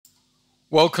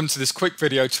Welcome to this quick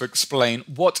video to explain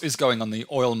what is going on in the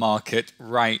oil market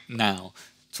right now.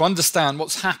 To understand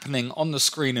what's happening on the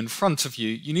screen in front of you,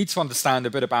 you need to understand a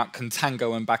bit about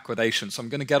contango and backwardation. So I'm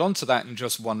going to get onto that in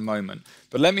just one moment.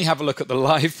 But let me have a look at the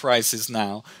live prices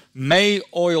now. May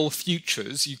oil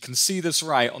futures, you can see this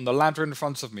right on the ladder in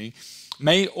front of me.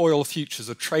 May oil futures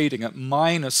are trading at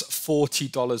minus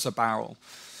 $40 a barrel.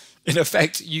 In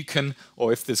effect, you can,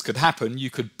 or if this could happen, you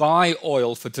could buy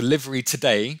oil for delivery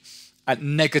today at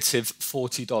negative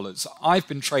 $40. I've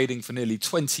been trading for nearly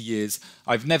 20 years.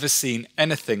 I've never seen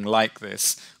anything like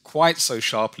this quite so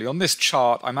sharply. On this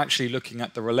chart, I'm actually looking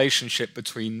at the relationship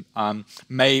between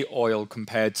May oil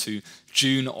compared to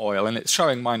June oil, and it's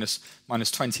showing minus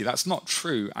 20. That's not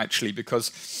true, actually,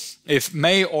 because if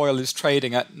May oil is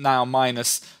trading at now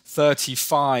minus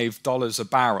 $35 a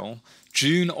barrel,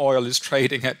 June oil is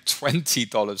trading at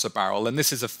 $20 a barrel, and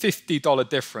this is a $50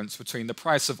 difference between the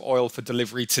price of oil for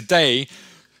delivery today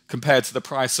compared to the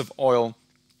price of oil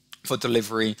for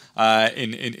delivery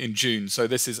in June. So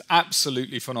this is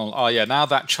absolutely phenomenal. Oh yeah, now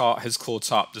that chart has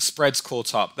caught up. The spread's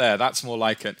caught up there. That's more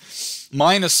like it.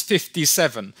 Minus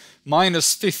 57.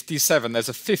 Minus 57. There's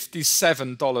a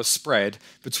 $57 spread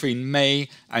between May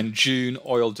and June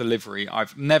oil delivery.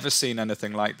 I've never seen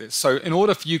anything like this. So in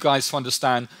order for you guys to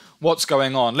understand what's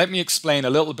going on, let me explain a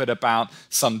little bit about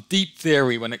some deep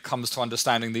theory when it comes to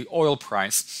understanding the oil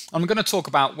price. I'm going to talk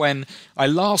about when I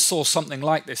last saw something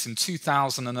like this in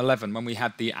 2011 when we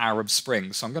had the Arab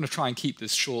Spring. So I'm going to try and keep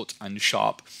this short and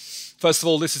sharp. First of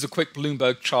all, this is a quick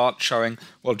Bloomberg chart showing,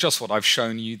 well, just what I've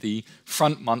shown you, the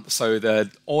front month, so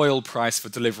the oil price for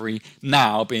delivery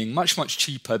now being much, much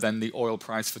cheaper than the oil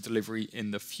price for delivery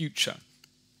in the future.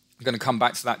 I'm going to come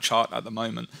back to that chart at the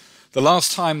moment. The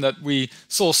last time that we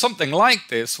saw something like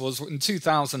this was in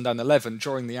 2011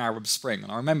 during the Arab Spring,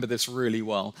 and I remember this really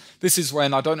well. This is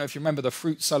when, I don't know if you remember, the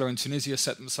fruit seller in Tunisia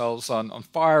set themselves on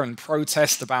fire and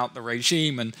protest about the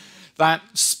regime, and that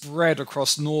spread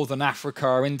across northern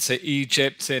Africa into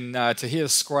Egypt in Tahrir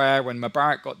Square when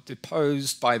Mubarak got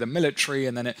deposed by the military,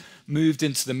 and then it moved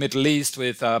into the Middle East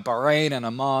with Bahrain and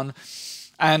Oman.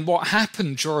 And what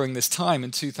happened during this time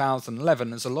in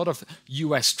 2011 is a lot of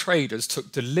US traders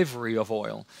took delivery of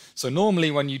oil. So normally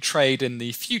when you trade in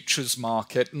the futures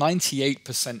market,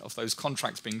 98% of those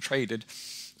contracts being traded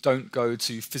don't go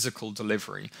to physical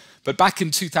delivery. But back in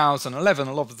 2011,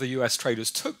 a lot of the US traders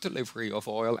took delivery of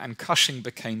oil and Cushing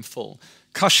became full.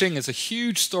 Cushing is a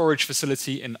huge storage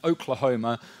facility in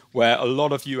Oklahoma where a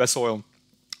lot of US oil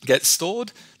gets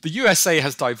stored. The USA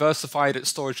has diversified its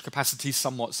storage capacity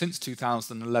somewhat since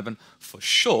 2011 for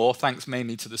sure, thanks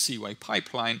mainly to the Seaway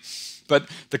pipeline, but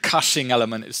the Cushing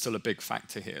element is still a big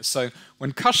factor here. So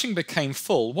when Cushing became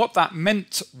full, what that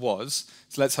meant was,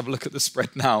 so let's have a look at the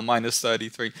spread now, minus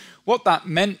 33. What that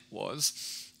meant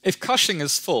was, if Cushing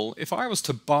is full, if I was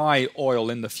to buy oil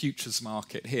in the futures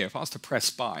market here, if I was to press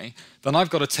buy, then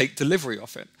I've got to take delivery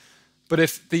of it. But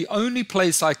if the only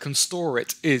place I can store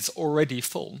it is already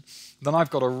full, then I've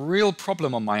got a real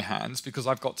problem on my hands because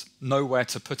I've got nowhere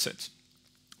to put it.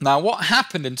 Now, what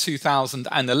happened in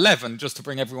 2011, just to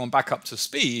bring everyone back up to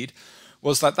speed,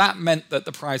 was that meant that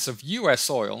the price of US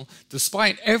oil,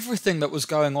 despite everything that was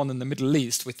going on in the Middle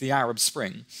East with the Arab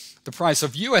Spring, the price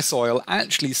of US oil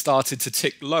actually started to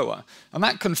tick lower. And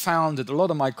that confounded a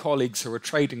lot of my colleagues who were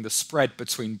trading the spread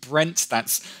between Brent,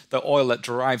 that's the oil that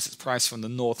derives its price from the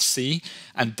North Sea,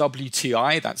 and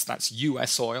WTI, that's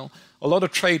US oil. A lot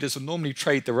of traders would normally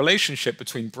trade the relationship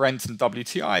between Brent and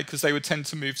WTI because they would tend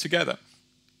to move together.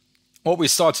 What we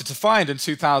started to find in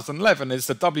 2011 is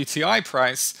the WTI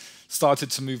price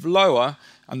started to move lower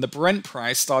and the Brent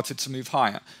price started to move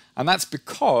higher. And that's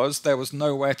because there was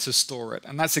nowhere to store it.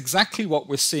 And that's exactly what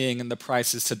we're seeing in the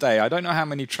prices today. I don't know how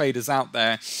many traders out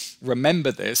there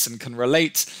remember this and can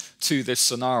relate to this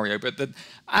scenario, but that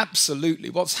absolutely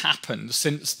what's happened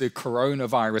since the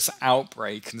coronavirus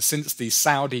outbreak and since the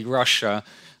Saudi-Russia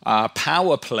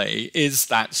power play is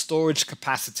that storage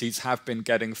capacities have been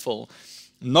getting full.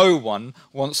 No one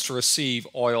wants to receive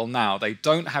oil now. They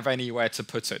don't have anywhere to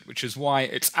put it, which is why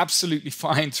it's absolutely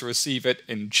fine to receive it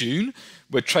in June.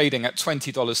 We're trading at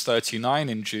 $20.39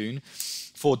 in June.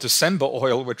 For December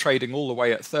oil, we're trading all the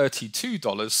way at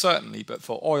 $32, certainly, but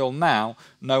for oil now,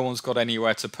 no one's got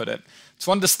anywhere to put it.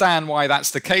 To understand why that's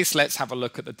the case, let's have a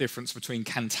look at the difference between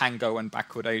contango and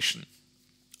backwardation.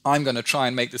 I'm going to try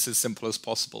and make this as simple as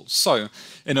possible. So,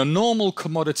 in a normal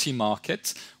commodity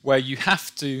market where you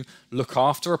have to look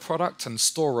after a product and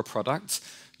store a product,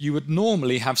 you would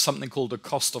normally have something called a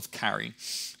cost of carry.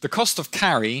 The cost of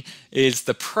carry is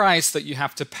the price that you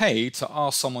have to pay to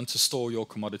ask someone to store your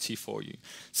commodity for you.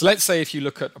 So let's say if you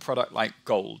look at a product like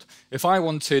gold. If I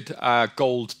wanted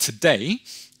gold today,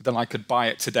 then I could buy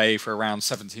it today for around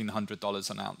 $1,700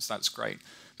 an ounce. That's great.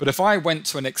 But if I went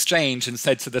to an exchange and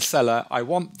said to the seller, I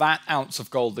want that ounce of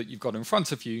gold that you've got in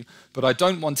front of you, but I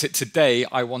don't want it today,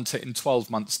 I want it in 12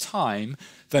 months' time,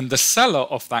 then the seller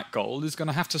of that gold is going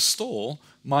to have to store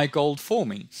my gold for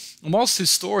me. And whilst he's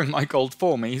storing my gold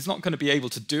for me, he's not going to be able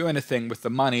to do anything with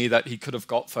the money that he could have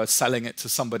got for selling it to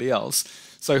somebody else.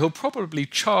 So he'll probably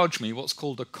charge me what's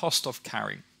called a cost of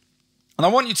carry. And I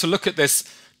want you to look at this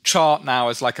chart now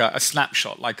as like a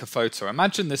snapshot, like a photo.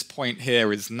 Imagine this point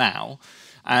here is now,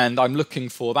 and I'm looking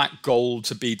for that gold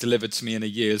to be delivered to me in a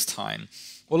year's time.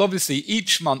 Well, obviously,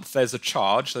 each month there's a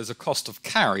charge, there's a cost of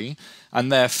carry,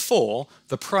 and therefore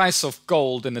the price of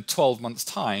gold in a 12 months'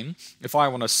 time, if I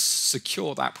want to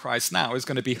secure that price now, is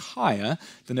going to be higher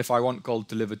than if I want gold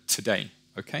delivered today.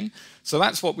 Okay, so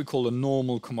that's what we call a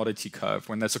normal commodity curve.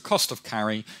 When there's a cost of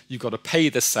carry, you've got to pay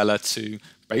the seller to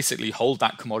basically hold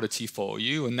that commodity for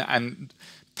you and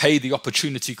pay the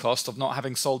opportunity cost of not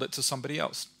having sold it to somebody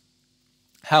else.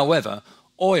 However,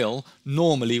 oil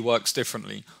normally works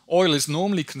differently. Oil is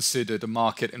normally considered a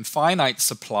market in finite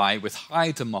supply with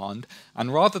high demand,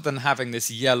 and rather than having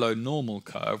this yellow normal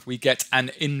curve, we get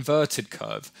an inverted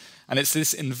curve. And it's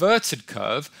this inverted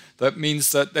curve that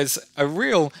means that there's a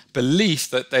real belief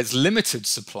that there's limited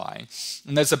supply,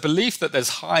 and there's a belief that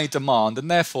there's high demand,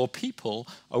 and therefore people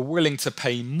are willing to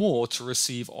pay more to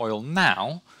receive oil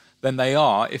now than they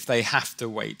are if they have to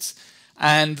wait.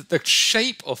 And the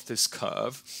shape of this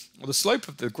curve, or the slope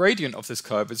of the gradient of this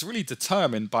curve, is really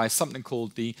determined by something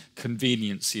called the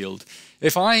convenience yield.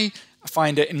 If I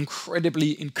find it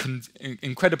incredibly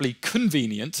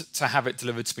convenient to have it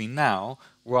delivered to me now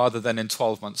rather than in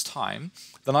 12 months' time,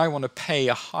 then I want to pay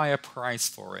a higher price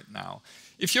for it now.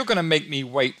 If you're going to make me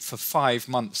wait for 5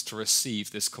 months to receive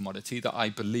this commodity that I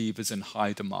believe is in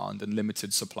high demand and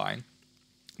limited supply,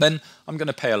 then I'm going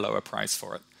to pay a lower price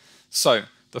for it. So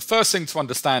the first thing to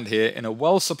understand here, in a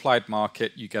well-supplied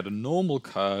market, you get a normal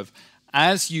curve.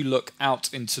 As you look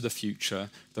out into the future,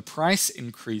 the price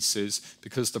increases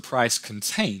because the price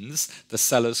contains the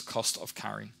seller's cost of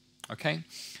carry. Okay?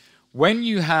 When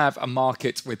you have a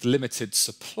market with limited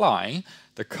supply,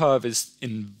 the curve is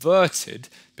inverted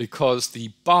because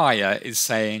the buyer is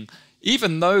saying,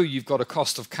 even though you've got a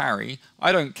cost of carry,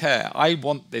 I don't care. I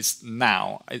want this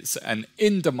now. It's an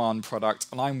in-demand product,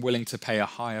 and I'm willing to pay a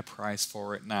higher price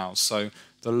for it now. So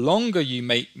the longer you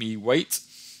make me wait,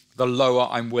 the lower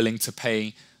I'm willing to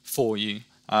pay for you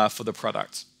for the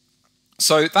product.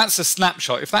 So that's a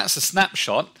snapshot. If that's a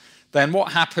snapshot, then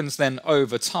what happens then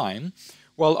over time?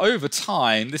 Well, over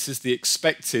time, this is the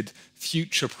expected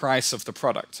future price of the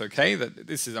product, okay?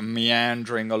 This is a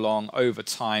meandering along over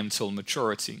time till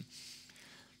maturity.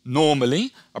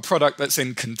 Normally, a product that's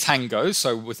in contango,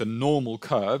 so with a normal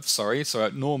curve,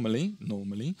 normally,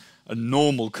 a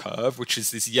normal curve, which is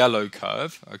this yellow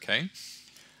curve, okay?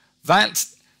 That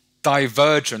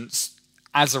divergence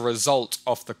as a result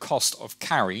of the cost of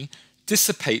carry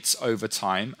dissipates over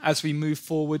time as we move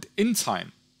forward in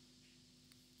time.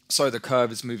 So the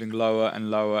curve is moving lower and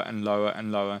lower and lower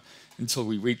and lower until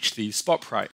we reach the spot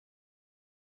price.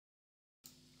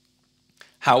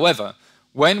 However,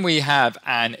 when we have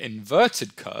an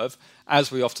inverted curve,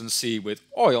 as we often see with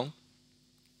oil,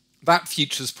 that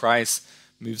futures price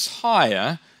moves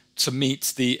higher to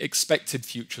meet the expected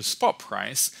future spot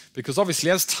price, because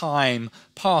obviously as time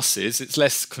passes, it's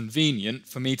less convenient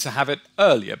for me to have it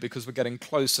earlier because we're getting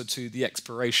closer to the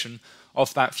expiration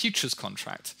of that futures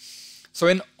contract. So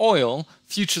in oil,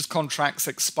 futures contracts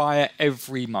expire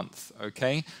every month,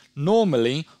 okay?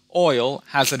 Normally, oil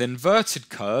has an inverted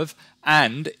curve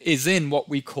and is in what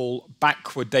we call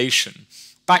backwardation.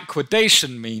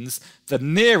 Backwardation means the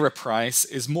nearer price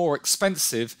is more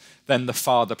expensive than the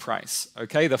farther price.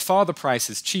 Okay, the farther price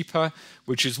is cheaper,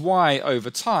 which is why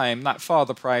over time that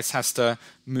farther price has to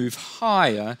move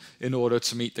higher in order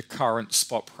to meet the current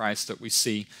spot price that we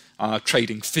see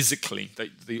trading physically,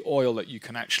 the oil that you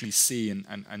can actually see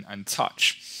and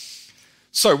touch.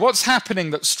 So what's happening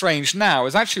that's strange now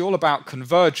is actually all about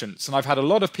convergence, and I've had a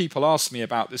lot of people ask me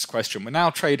about this question. We're now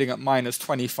trading at minus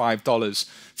 $25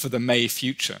 for the May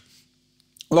future.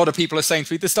 A lot of people are saying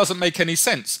to me, this doesn't make any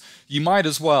sense. You might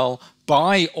as well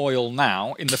buy oil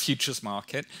now in the futures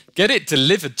market, get it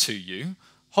delivered to you,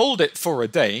 hold it for a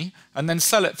day, and then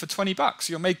sell it for 20 bucks.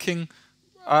 You're making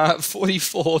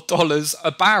 $44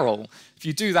 a barrel. If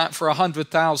you do that for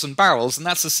 100,000 barrels, and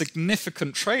that's a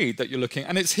significant trade that you're looking at,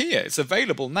 and it's here, it's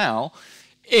available now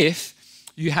if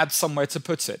you had somewhere to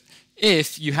put it,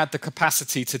 if you had the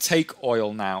capacity to take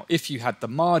oil now, if you had the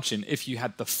margin, if you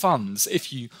had the funds,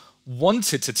 if you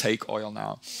wanted to take oil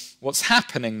now. What's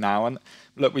happening now, and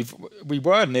look, we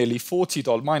were nearly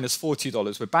 $40, minus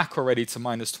 $40. We're back already to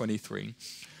minus 23.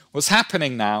 What's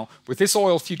happening now with this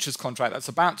oil futures contract that's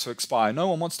about to expire, no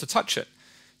one wants to touch it.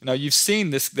 You know, you've seen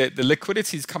this, the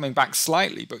liquidity is coming back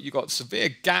slightly, but you've got severe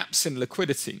gaps in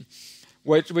liquidity,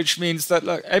 which means that,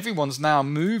 look, everyone's now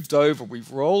moved over,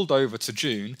 we've rolled over to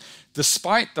June,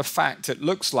 despite the fact it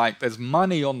looks like there's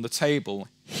money on the table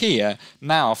here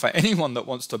now for anyone that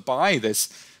wants to buy this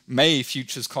May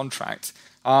futures contract.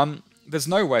 There's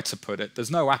nowhere to put it,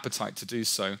 there's no appetite to do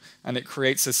so, and it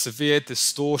creates a severe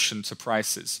distortion to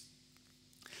prices.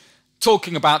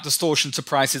 Talking about distortion to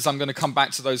prices, I'm going to come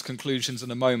back to those conclusions in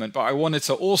a moment, but I wanted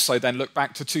to also then look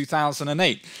back to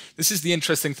 2008. This is the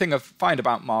interesting thing I find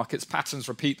about markets. Patterns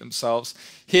repeat themselves.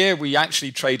 Here we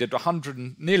actually traded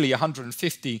nearly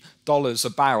 $150 a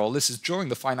barrel. This is during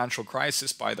the financial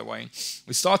crisis, by the way.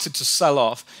 We started to sell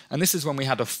off, and this is when we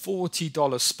had a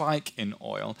 $40 spike in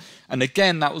oil. And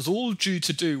again, that was all due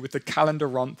with the calendar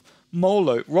month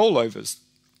rollovers.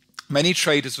 Many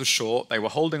traders were short, they were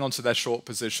holding onto their short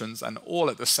positions, and all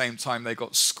at the same time they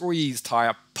got squeezed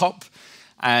higher, pop,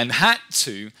 and had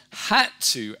to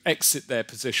exit their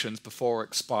positions before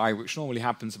expiry, which normally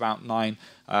happens about 9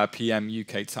 p.m.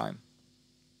 UK time.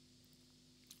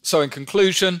 So in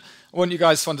conclusion, I want you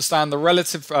guys to understand the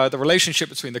relationship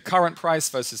between the current price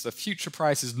versus the future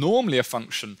price is normally a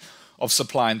function of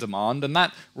supply and demand, and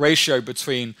that ratio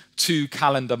between 2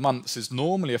 calendar months is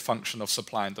normally a function of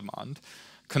supply and demand.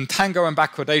 Contango and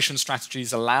backwardation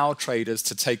strategies allow traders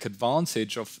to take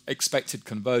advantage of expected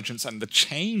convergence and the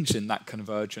change in that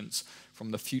convergence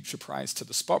from the future price to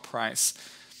the spot price.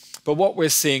 But what we're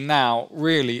seeing now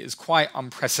really is quite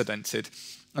unprecedented.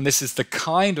 And this is the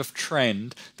kind of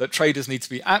trend that traders need to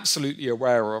be absolutely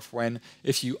aware of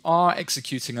if you are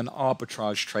executing an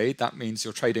arbitrage trade, that means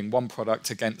you're trading one product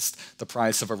against the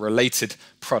price of a related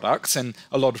product. And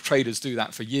a lot of traders do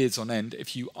that for years on end.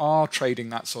 If you are trading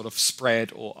that sort of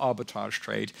spread or arbitrage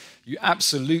trade, you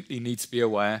absolutely need to be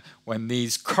aware when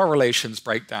these correlations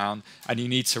break down, and you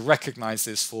need to recognize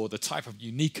this for the type of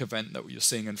unique event that you're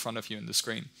seeing in front of you in the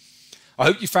screen. I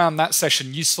hope you found that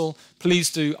session useful. Please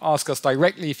do ask us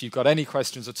directly if you've got any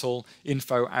questions at all.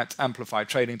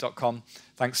 info@amplifiedtrading.com.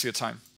 Thanks for your time.